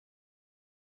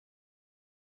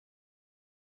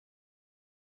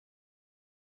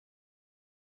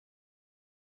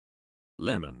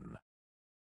Lemon.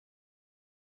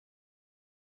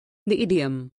 The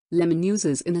idiom lemon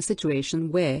uses in a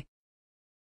situation where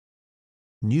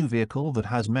New vehicle that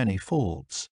has many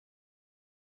faults.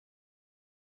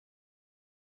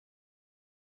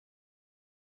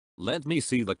 Let me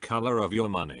see the color of your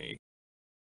money.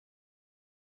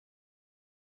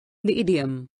 the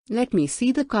idiom let me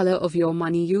see the color of your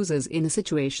money uses in a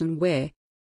situation where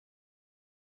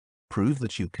Prove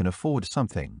that you can afford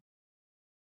something.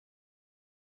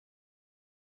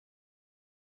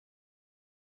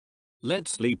 Let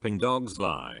sleeping dogs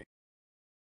lie.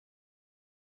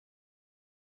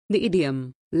 the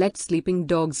idiom let sleeping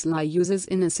dogs lie uses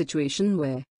in a situation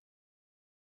where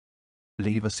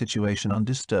Leave a situation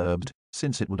undisturbed,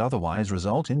 since it would otherwise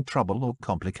result in trouble or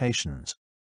complications.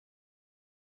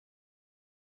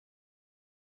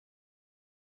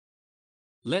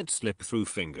 Let slip through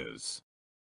fingers.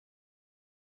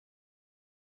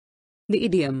 the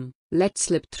idiom let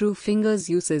slip through fingers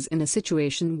uses in a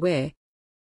situation where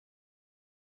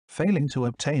Failing to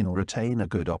obtain or retain a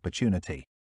good opportunity.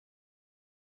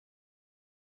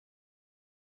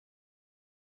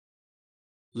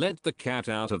 Let the cat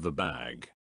out of the bag.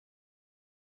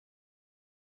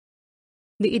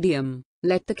 the idiom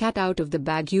let the cat out of the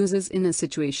bag uses in a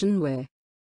situation where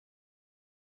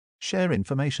Share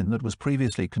information that was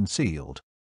previously concealed.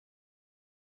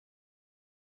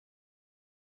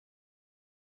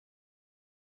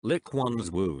 Lick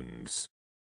one's wounds.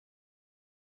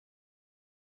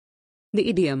 the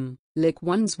idiom lick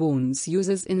one's wounds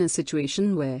uses in a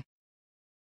situation where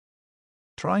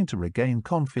Trying to regain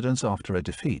confidence after a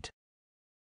defeat.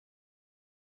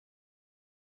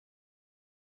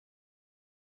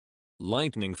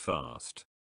 Lightning fast.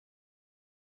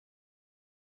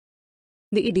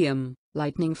 the idiom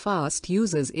lightning fast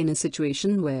uses in a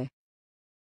situation where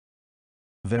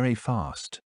Very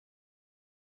fast.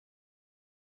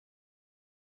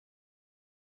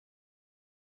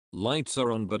 Lights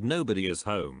are on but nobody is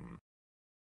home.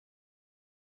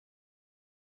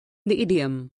 the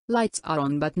idiom lights are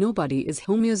on but nobody is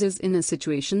home uses in a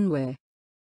situation where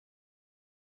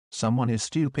Someone is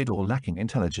stupid or lacking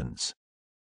intelligence.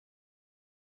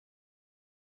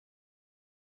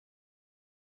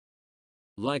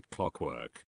 Like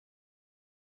clockwork.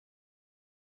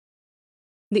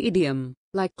 the idiom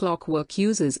like clockwork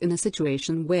uses in a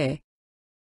situation where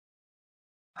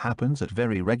Happens at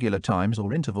very regular times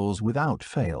or intervals without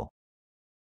fail.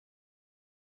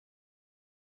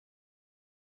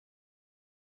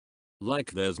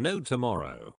 Like there's no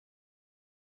tomorrow.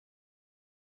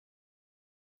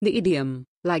 the idiom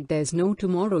like there's no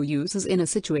tomorrow uses in a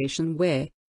situation where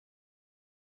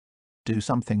Do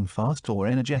something fast or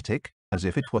energetic, as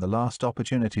if it were the last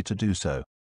opportunity to do so.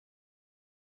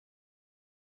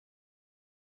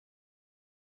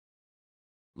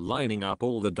 Lining up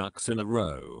all the ducks in a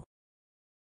row.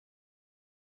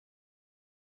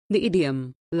 the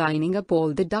idiom lining up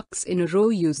all the ducks in a row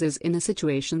uses in a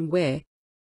situation where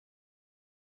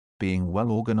Being well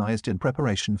organized in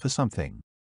preparation for something.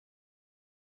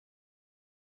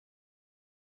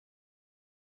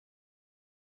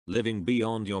 Living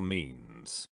beyond your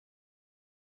means.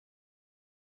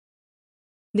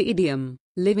 the idiom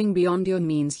living beyond your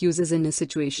means uses in a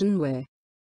situation where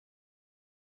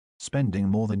Spending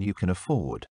more than you can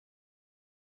afford.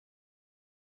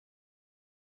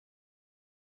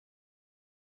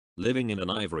 Living in an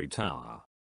ivory tower.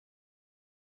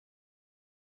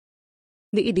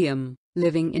 the idiom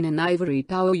living in an ivory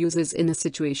tower uses in a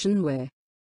situation where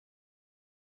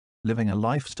Living a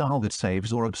lifestyle that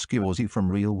saves or obscures you from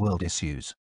real-world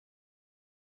issues.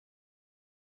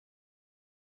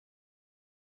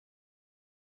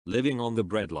 Living on the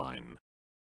breadline.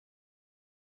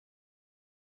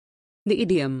 the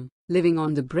idiom living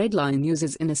on the breadline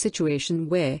uses in a situation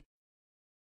where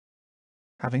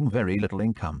Having very little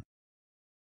income.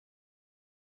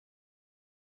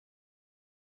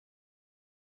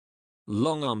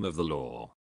 Long arm of the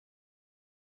law.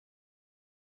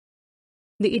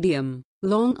 the idiom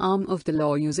long arm of the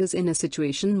law uses in a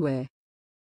situation where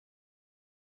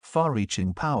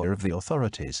Far-reaching power of the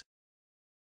authorities.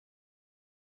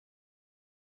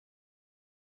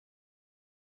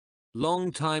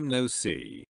 Long time no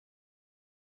see.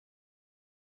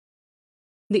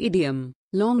 the idiom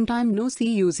long time no see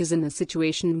uses in a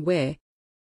situation where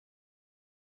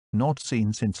Not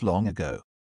seen since long ago.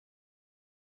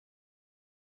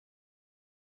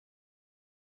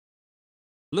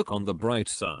 Look on the bright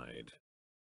side.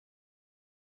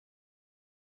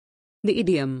 the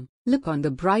idiom look on the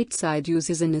bright side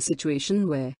uses in a situation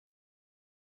where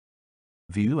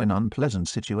View an unpleasant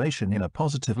situation in a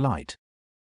positive light.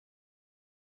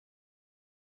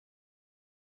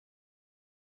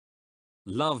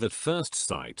 Love at first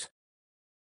sight.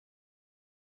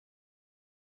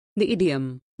 The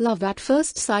idiom, love at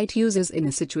first sight uses in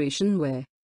a situation where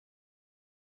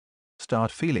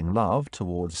Start feeling love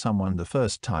towards someone the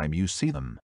first time you see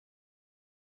them.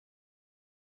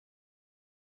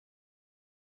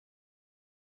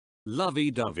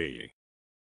 Lovey-dovey.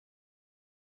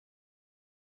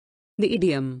 the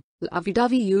idiom,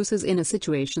 lovey-dovey uses in a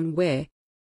situation where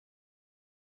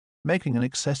Making an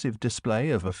excessive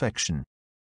display of affection.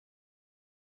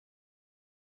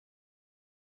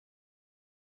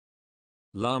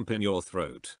 Lump in your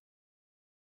throat.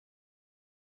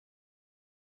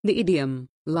 the idiom,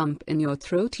 lump in your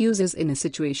throat uses in a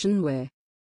situation where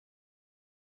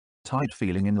Tight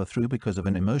feeling in the throat because of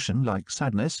an emotion like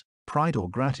sadness, pride or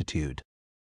gratitude.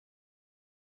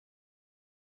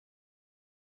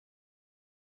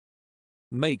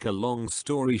 Make a long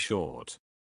story short.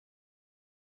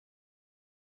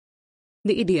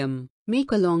 the idiom,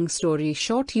 make a long story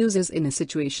short uses in a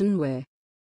situation where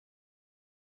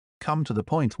Come to the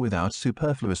point without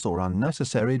superfluous or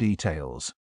unnecessary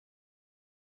details.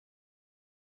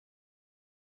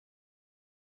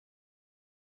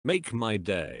 Make my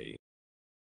day.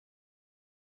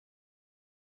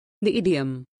 the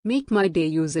idiom, make my day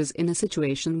uses in a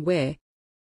situation where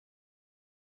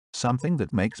Something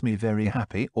that makes me very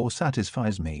happy or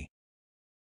satisfies me.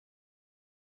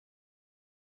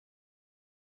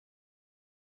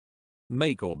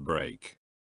 Make or break.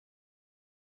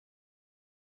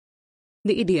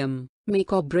 the idiom,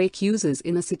 make or break uses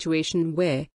in a situation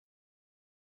where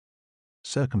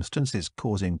Circumstances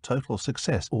causing total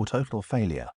success or total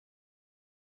failure.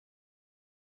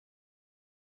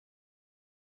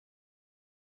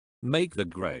 Make the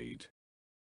grade.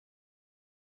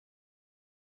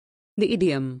 the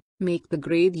idiom, make the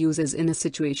grade uses in a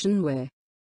situation where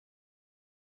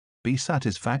Be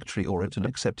satisfactory or at an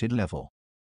accepted level.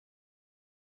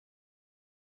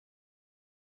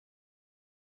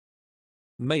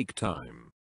 Make time.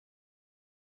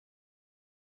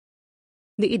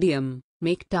 the idiom,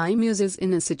 make time uses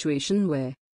in a situation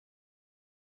where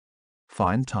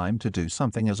Find time to do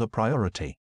something as a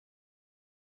priority.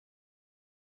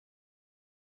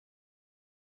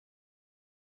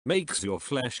 Makes your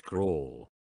flesh crawl.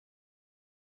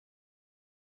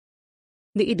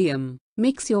 the idiom,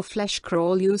 makes your flesh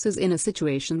crawl uses in a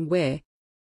situation where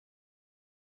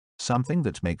Something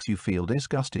that makes you feel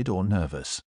disgusted or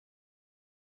nervous.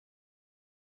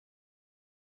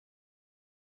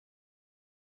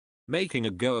 Making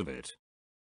a go of it.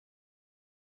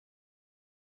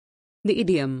 the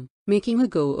idiom, making a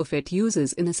go of it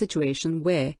uses in a situation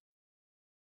where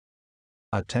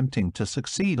Attempting to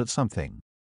succeed at something.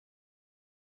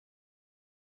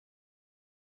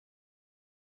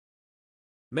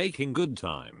 Making good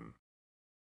time.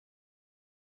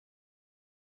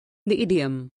 the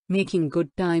idiom, making good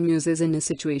time uses in a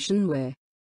situation where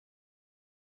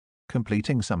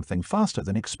Completing something faster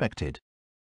than expected.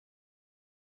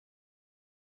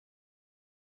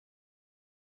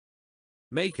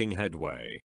 Making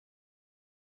headway.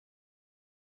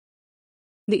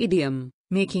 the idiom,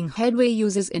 making headway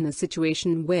uses in a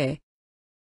situation where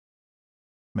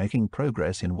Making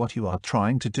progress in what you are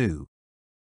trying to do.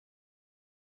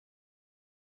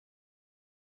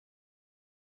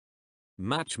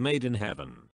 Match made in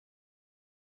heaven.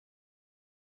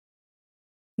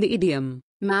 the idiom,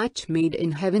 match made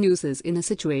in heaven uses in a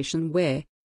situation where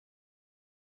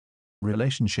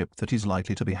Relationship that is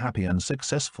likely to be happy and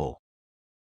successful.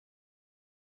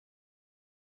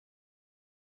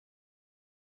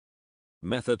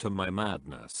 Method to my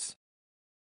madness.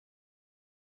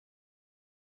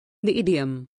 the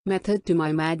idiom, method to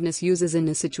my madness uses in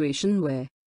a situation where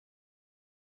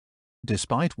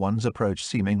Despite one's approach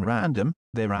seeming random,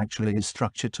 there actually is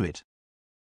structure to it.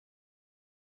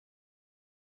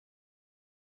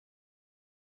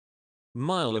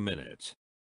 Mile a minute.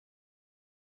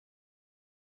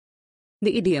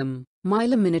 the idiom,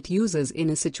 mile a minute uses in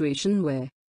a situation where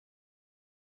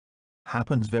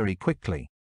Happens very quickly.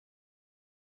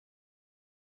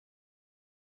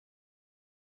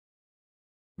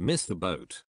 Miss the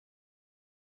boat.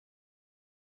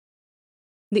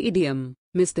 the idiom,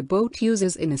 miss the boat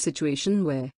uses in a situation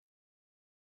where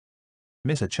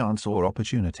Miss a chance or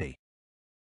opportunity.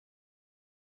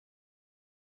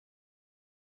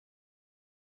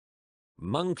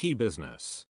 Monkey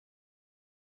business.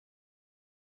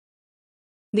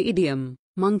 the idiom,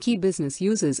 monkey business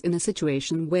uses in a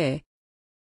situation where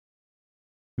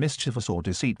Mischievous or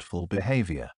deceitful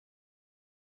behavior.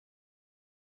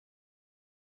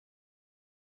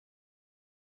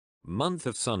 Month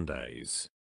of Sundays.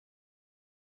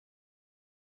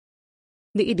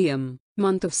 The idiom,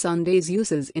 month of Sundays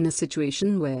uses in a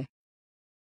situation where.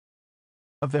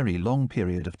 A very long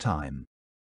period of time.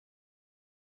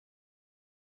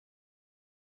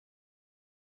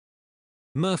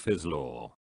 Murphy's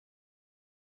Law.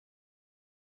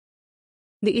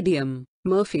 The idiom,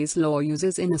 Murphy's Law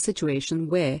uses in a situation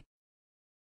where.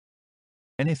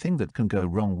 Anything that can go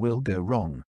wrong will go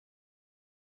wrong.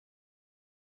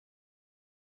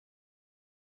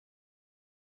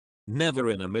 Never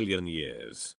in a million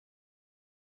years.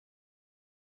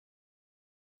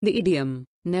 The idiom,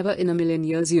 never in a million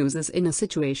years uses in a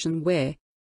situation where.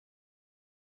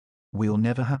 Will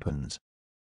never happens.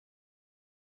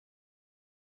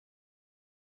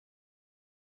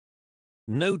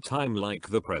 No time like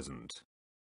the present.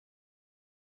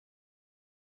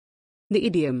 The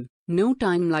idiom, no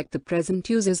time like the present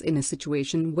uses in a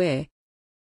situation where.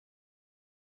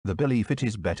 The belief it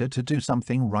is better to do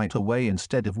something right away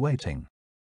instead of waiting.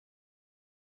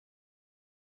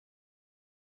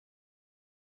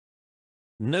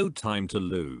 No time to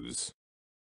lose.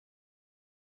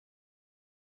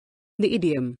 The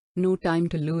idiom, no time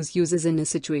to lose uses in a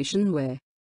situation where.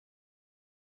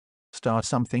 Start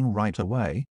something right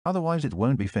away, otherwise it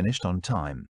won't be finished on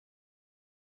time.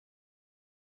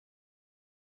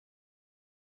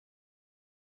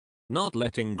 Not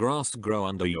letting grass grow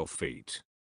under your feet.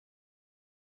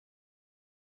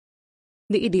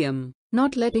 The idiom,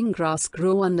 not letting grass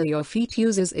grow under your feet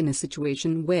uses in a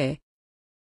situation where.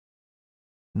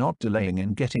 Not delaying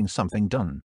in getting something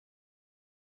done.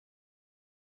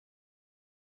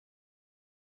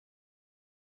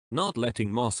 Not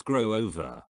letting moss grow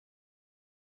over.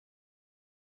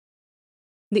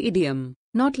 The idiom,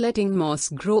 not letting moss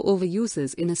grow over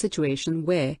uses in a situation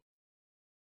where.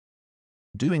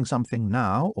 Doing something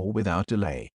now or without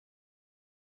delay.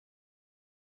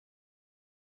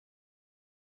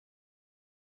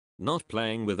 Not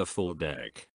playing with a full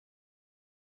deck.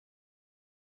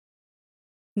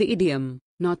 The idiom,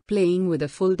 not playing with a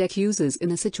full deck uses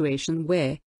in a situation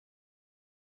where.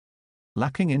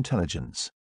 Lacking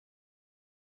intelligence.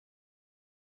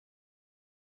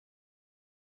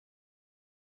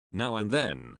 Now and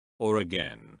then, or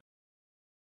again.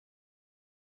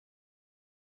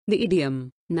 The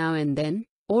idiom, now and then,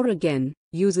 or again,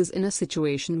 uses in a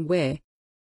situation where.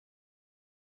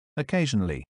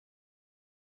 Occasionally.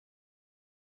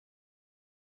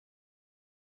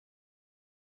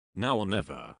 Now or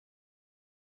never.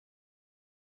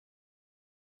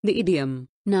 The idiom,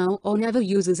 now or never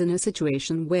uses in a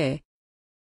situation where.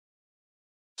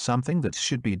 Something that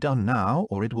should be done now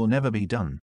or it will never be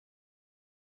done.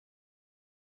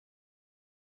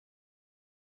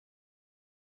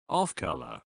 Off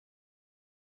color.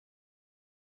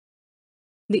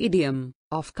 The idiom,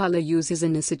 off color uses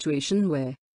in a situation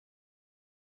where.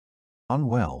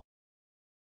 Unwell.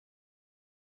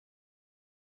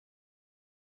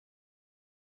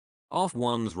 Off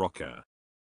one's rocker.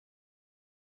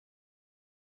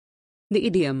 The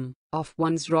idiom, off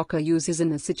one's rocker uses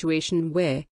in a situation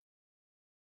where.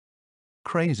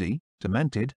 Crazy,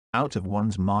 demented, out of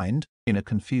one's mind, in a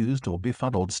confused or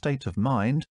befuddled state of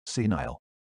mind, senile.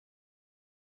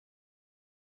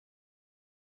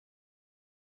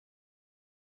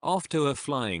 Off to a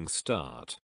flying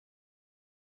start.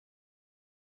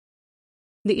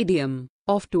 The idiom,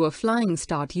 off to a flying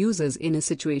start uses in a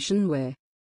situation where.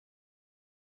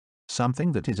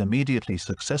 Something that is immediately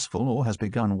successful or has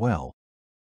begun well.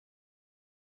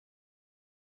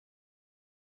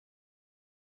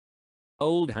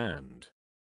 Old hand.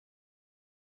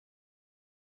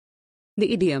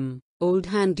 The idiom, old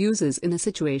hand uses in a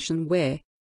situation where.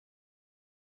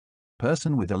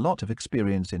 Person with a lot of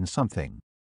experience in something.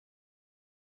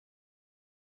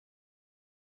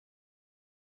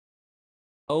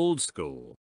 Old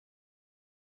school.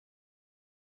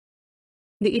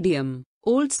 The idiom,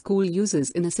 old school uses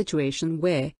in a situation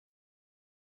where.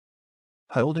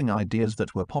 Holding ideas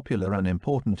that were popular and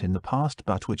important in the past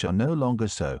but which are no longer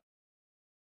so.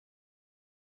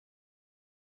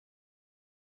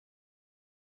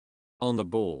 On the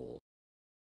ball.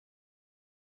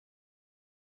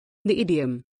 The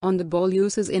idiom, on the ball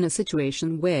uses in a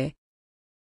situation where.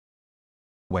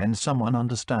 When someone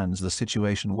understands the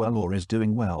situation well or is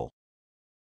doing well.